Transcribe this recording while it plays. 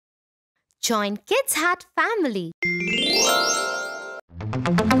Join Kids Hat family.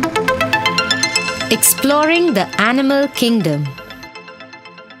 Exploring the animal kingdom.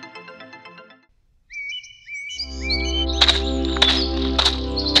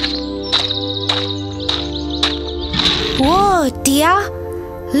 Whoa, Tia!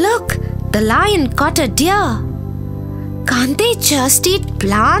 Look, the lion caught a deer. Can't they just eat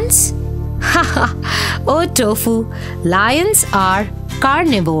plants? Haha! Oh, Tofu, lions are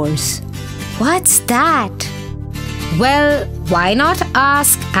carnivores. What's that? Well, why not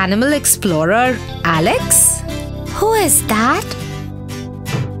ask animal explorer Alex? Who is that?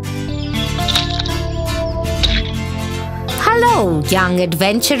 Hello, young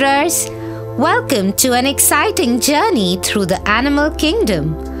adventurers. Welcome to an exciting journey through the animal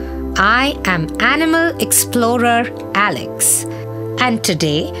kingdom. I am Animal Explorer Alex, and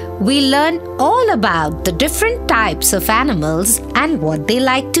today we learn all about the different types of animals and what they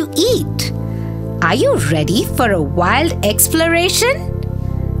like to eat. Are you ready for a wild exploration?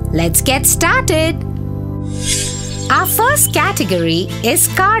 Let's get started. Our first category is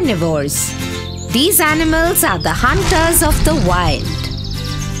carnivores. These animals are the hunters of the wild.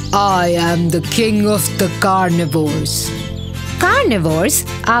 I am the king of the carnivores. Carnivores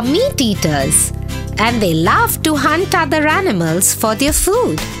are meat eaters, and they love to hunt other animals for their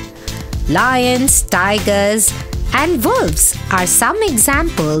food. Lions, tigers, and wolves are some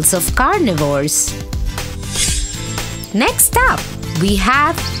examples of carnivores. Next up, we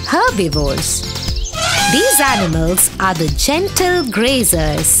have herbivores. These animals are the gentle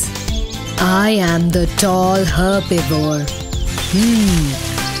grazers. I am the tall herbivore.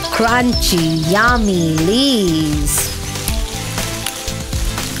 Crunchy, yummy leaves.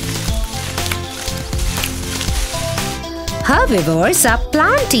 Herbivores are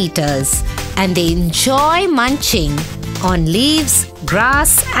plant eaters, and they enjoy munching on leaves,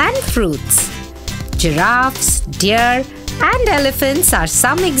 grass, and fruits. Giraffes, deer, and elephants are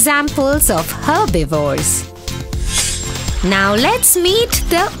some examples of herbivores. Now let's meet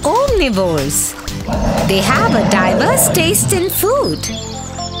the omnivores. They have a diverse taste in food.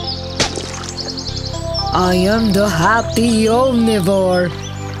 I am the happy omnivore.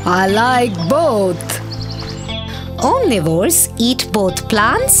 I like both. Omnivores eat both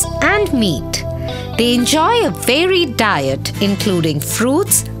plants and meat. They enjoy a varied diet, including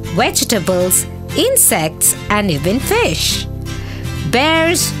fruits, vegetables, insects, and even fish.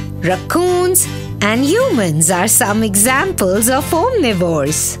 Bears, raccoons, and humans are some examples of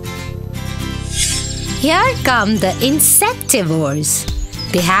omnivores. Here come the insectivores.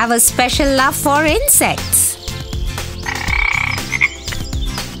 They have a special love for insects.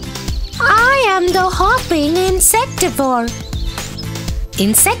 I am the hopping insectivore.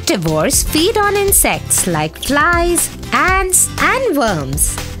 Insectivores feed on insects like flies, ants, and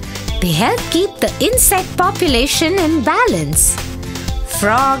worms. They help keep the insect population in balance.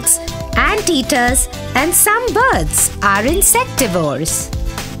 Frogs, anteaters, and some birds are insectivores.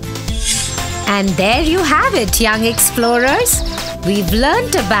 And there you have it, young explorers. We've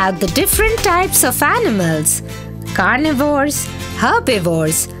learnt about the different types of animals: carnivores,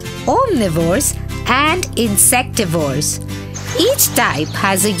 herbivores, omnivores, and insectivores. Each type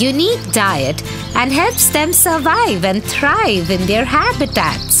has a unique diet and helps them survive and thrive in their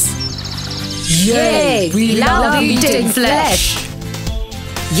habitats. Yay! We love eating flesh.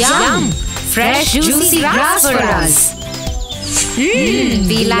 Yum! Fresh juicy grass for us.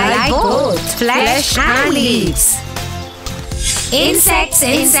 We like both flesh and leaves. Insects,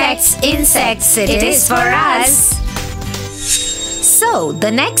 insects, insects, it is for us. So,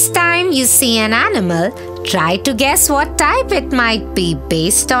 the next time you see an animal, try to guess what type it might be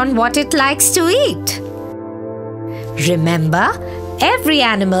based on what it likes to eat. Remember, every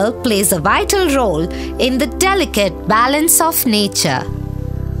animal plays a vital role in the delicate balance of nature.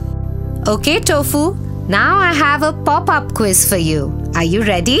 Okay, Tofu, now I have a pop-up quiz for you. Are you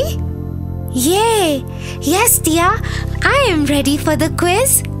ready? Yay! Yes, Tia, I am ready for the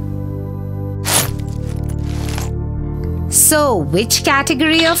quiz. So, which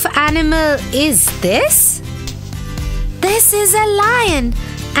category of animal is this? This is a lion,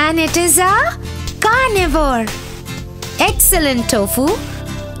 and it is a carnivore. Excellent, Tofu.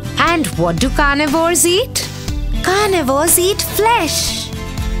 And what do carnivores eat? Carnivores eat flesh.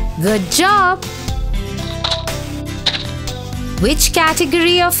 Good job. Which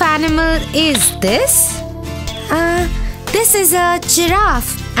category of animal is this? This is a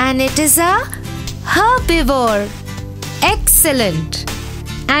giraffe, and it is a herbivore. Excellent.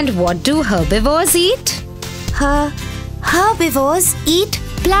 And what do herbivores eat? Herbivores eat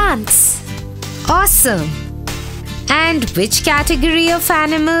plants. Awesome. And which category of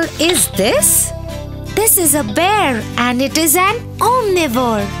animal is this? This is a bear and it is an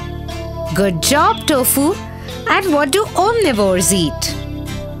omnivore. Good job, Tofu. And what do omnivores eat?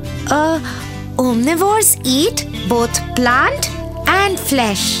 Omnivores eat both plant and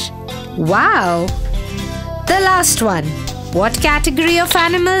flesh. Wow! The last one. What category of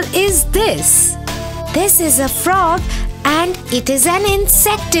animal is this? This is a frog and it is an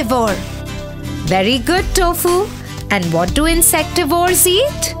insectivore. Very good, Tofu. And what do insectivores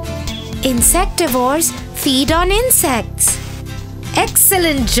eat? Insectivores feed on insects.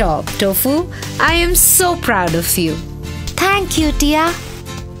 Excellent job, Tofu. I am so proud of you. Thank you, Tia.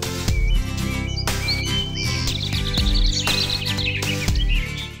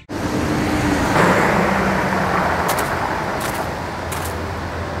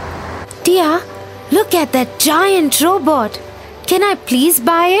 Tia, look at that giant robot. Can I please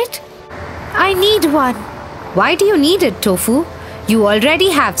buy it? I need one. Why do you need it, Tofu? You already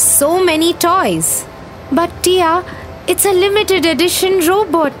have so many toys. But Tia, it's a limited edition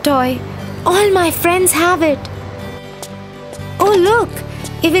robot toy. All my friends have it. Oh look,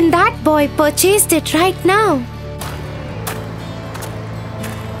 even that boy purchased it right now.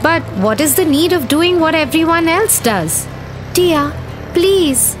 But what is the need of doing what everyone else does? Tia,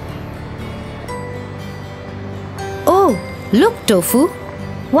 please. Oh, look, Tofu.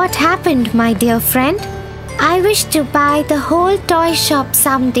 What happened, my dear friend? I wish to buy the whole toy shop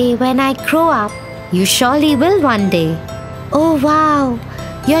someday when I grow up. You surely will one day. Oh wow,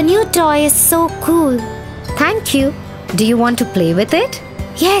 your new toy is so cool. Thank you. Do you want to play with it?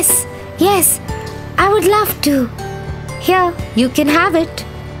 Yes, I would love to. Here, you can have it.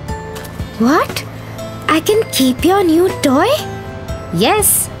 What? I can keep your new toy?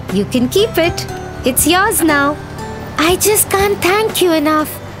 Yes, you can keep it. It's yours now. I just can't thank you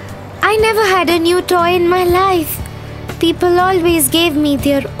enough. I never had a new toy in my life. People always gave me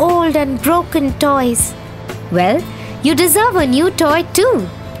their old and broken toys. Well, you deserve a new toy too.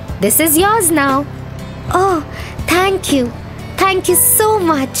 This is yours now. Oh, thank you. Thank you so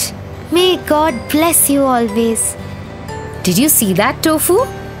much. May God bless you always. Did you see that, Tofu?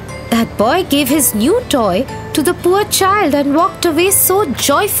 That boy gave his new toy to the poor child and walked away so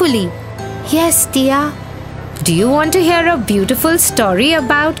joyfully. Yes, Tia. Do you want to hear a beautiful story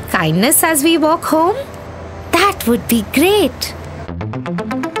about kindness as we walk home? That would be great.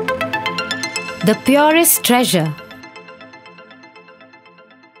 The Purest Treasure.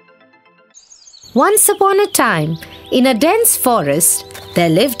 Once upon a time, in a dense forest, there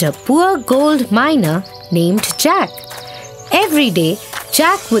lived a poor gold miner named Jack. Every day,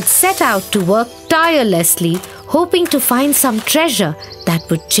 Jack would set out to work tirelessly, hoping to find some treasure that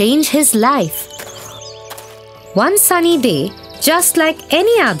would change his life. One sunny day, just like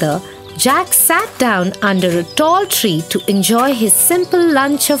any other, Jack sat down under a tall tree to enjoy his simple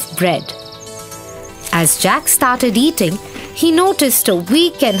lunch of bread. As Jack started eating, he noticed a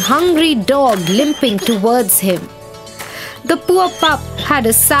weak and hungry dog limping towards him. The poor pup had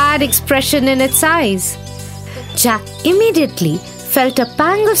a sad expression in its eyes. Jack immediately felt a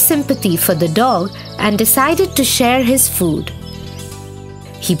pang of sympathy for the dog and decided to share his food.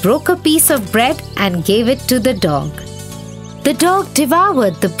 He broke a piece of bread and gave it to the dog. The dog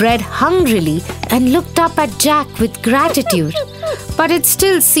devoured the bread hungrily and looked up at Jack with gratitude, but it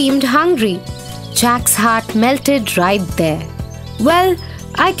still seemed hungry. Jack's heart melted right there. Well,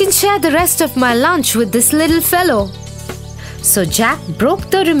 I can share the rest of my lunch with this little fellow. So Jack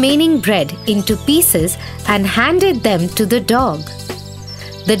broke the remaining bread into pieces and handed them to the dog.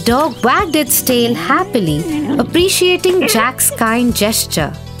 The dog wagged its tail happily, appreciating Jack's kind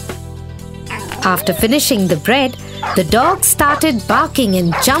gesture. After finishing the bread, the dog started barking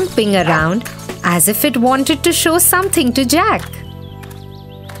and jumping around as if it wanted to show something to Jack.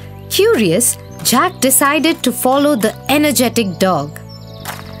 Curious, Jack decided to follow the energetic dog.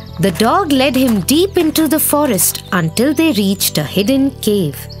 The dog led him deep into the forest until they reached a hidden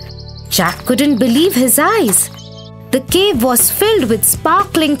cave. Jack couldn't believe his eyes. The cave was filled with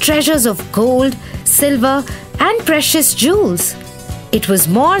sparkling treasures of gold, silver, and precious jewels. It was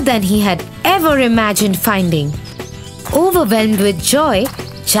more than he had ever imagined finding. Overwhelmed with joy,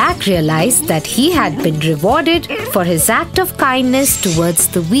 Jack realized that he had been rewarded for his act of kindness towards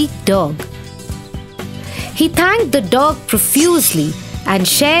the weak dog. He thanked the dog profusely and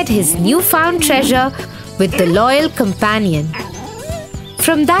shared his newfound treasure with the loyal companion.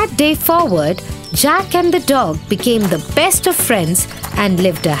 From that day forward, Jack and the dog became the best of friends and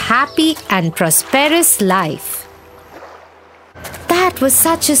lived a happy and prosperous life. That was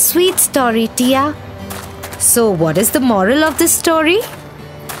such a sweet story, Tia. So what is the moral of this story?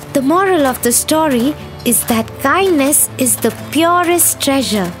 The moral of the story is that kindness is the purest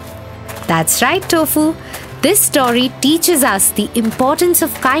treasure. That's right, Tofu. This story teaches us the importance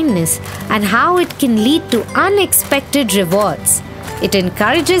of kindness and how it can lead to unexpected rewards. It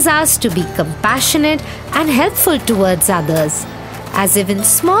encourages us to be compassionate and helpful towards others, as even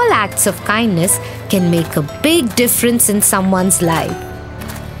small acts of kindness can make a big difference in someone's life.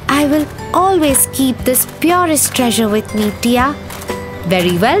 I will always keep this purest treasure with me, Tia.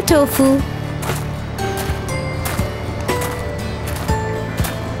 Very well, Tofu.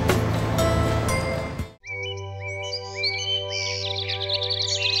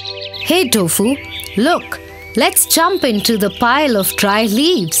 Hey Tofu, look, let's jump into the pile of dry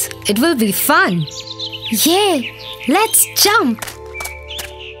leaves. It will be fun. Yay, let's jump.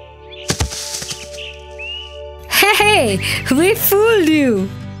 Hey, we fooled you.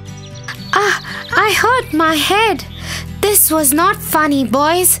 I hurt my head. This was not funny,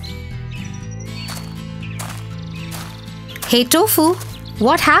 boys. Hey Tofu,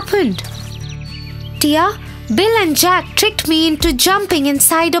 what happened? Tia, Bill and Jack tricked me into jumping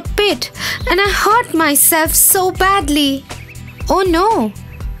inside a pit and I hurt myself so badly. Oh no!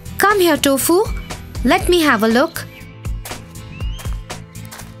 Come here, Tofu. Let me have a look.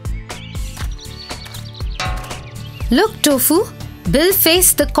 Look, Tofu. Bill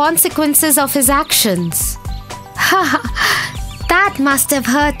faced the consequences of his actions. Haha, that must have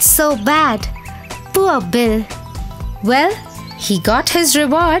hurt so bad. Poor Bill. Well, he got his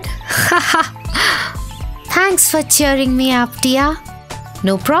reward. Haha. Thanks for cheering me up, Tia.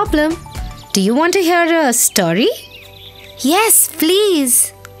 No problem. Do you want to hear a story? Yes,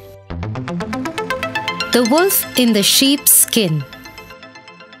 please. The Wolf in the Sheep's Skin.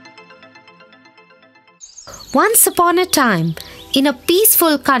 Once upon a time, in a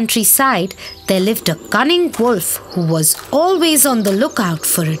peaceful countryside, there lived a cunning wolf who was always on the lookout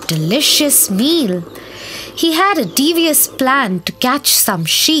for a delicious meal. He had a devious plan to catch some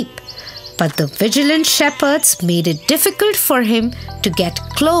sheep, but the vigilant shepherds made it difficult for him to get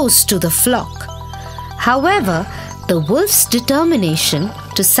close to the flock. However, the wolf's determination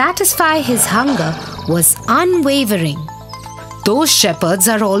to satisfy his hunger was unwavering. Those shepherds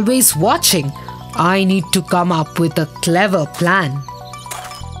are always watching. I need to come up with a clever plan.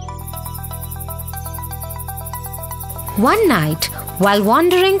 One night, while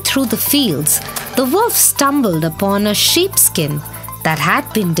wandering through the fields, the wolf stumbled upon a sheepskin that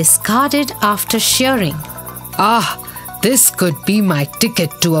had been discarded after shearing. This could be my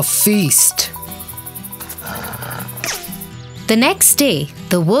ticket to a feast. The next day,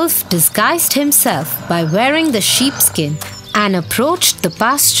 the wolf disguised himself by wearing the sheepskin and approached the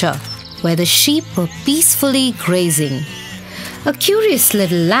pasture where the sheep were peacefully grazing. A curious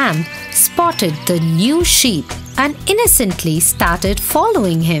little lamb spotted the new sheep and innocently started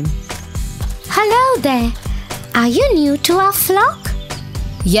following him. Hello there. Are you new to our flock?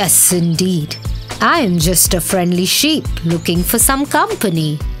 Yes, indeed. I am just a friendly sheep looking for some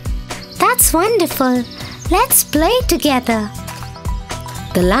company. That's wonderful. Let's play together.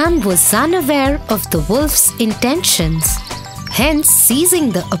 The lamb was unaware of the wolf's intentions. Hence, seizing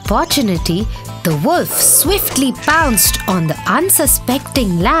the opportunity, the wolf swiftly pounced on the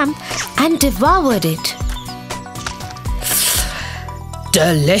unsuspecting lamb and devoured it.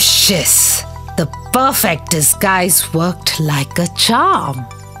 Delicious! The perfect disguise worked like a charm.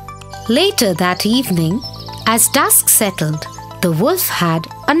 Later that evening, as dusk settled, the wolf had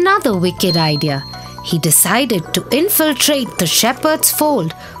another wicked idea. He decided to infiltrate the shepherd's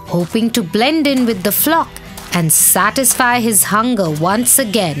fold, hoping to blend in with the flock and satisfy his hunger once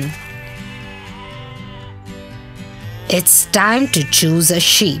again. It's time to choose a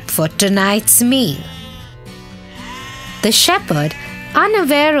sheep for tonight's meal. The shepherd,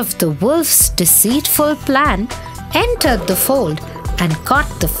 unaware of the wolf's deceitful plan, entered the fold and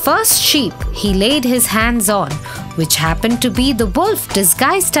caught the first sheep he laid his hands on, which happened to be the wolf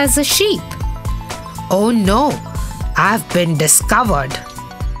disguised as a sheep. Oh no, I've been discovered.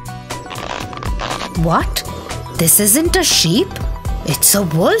 What? This isn't a sheep? It's a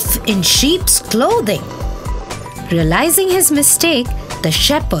wolf in sheep's clothing. Realizing his mistake, the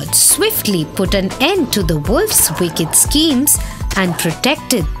shepherd swiftly put an end to the wolf's wicked schemes and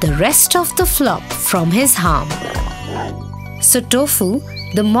protected the rest of the flock from his harm. So, Tofu,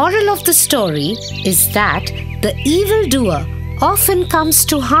 the moral of the story is that the evildoer often comes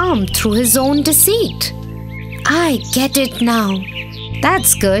to harm through his own deceit. I get it now.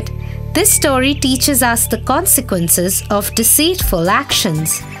 That's good. This story teaches us the consequences of deceitful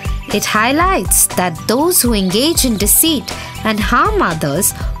actions. It highlights that those who engage in deceit and harm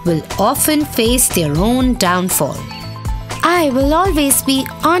others will often face their own downfall. I will always be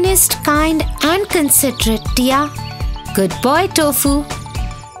honest, kind, and considerate, Tia. Good boy, Tofu.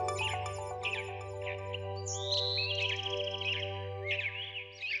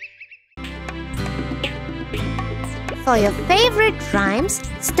 For your favorite rhymes,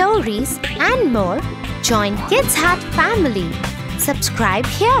 stories, and more, join Kids Hat family. Subscribe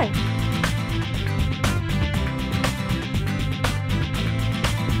here.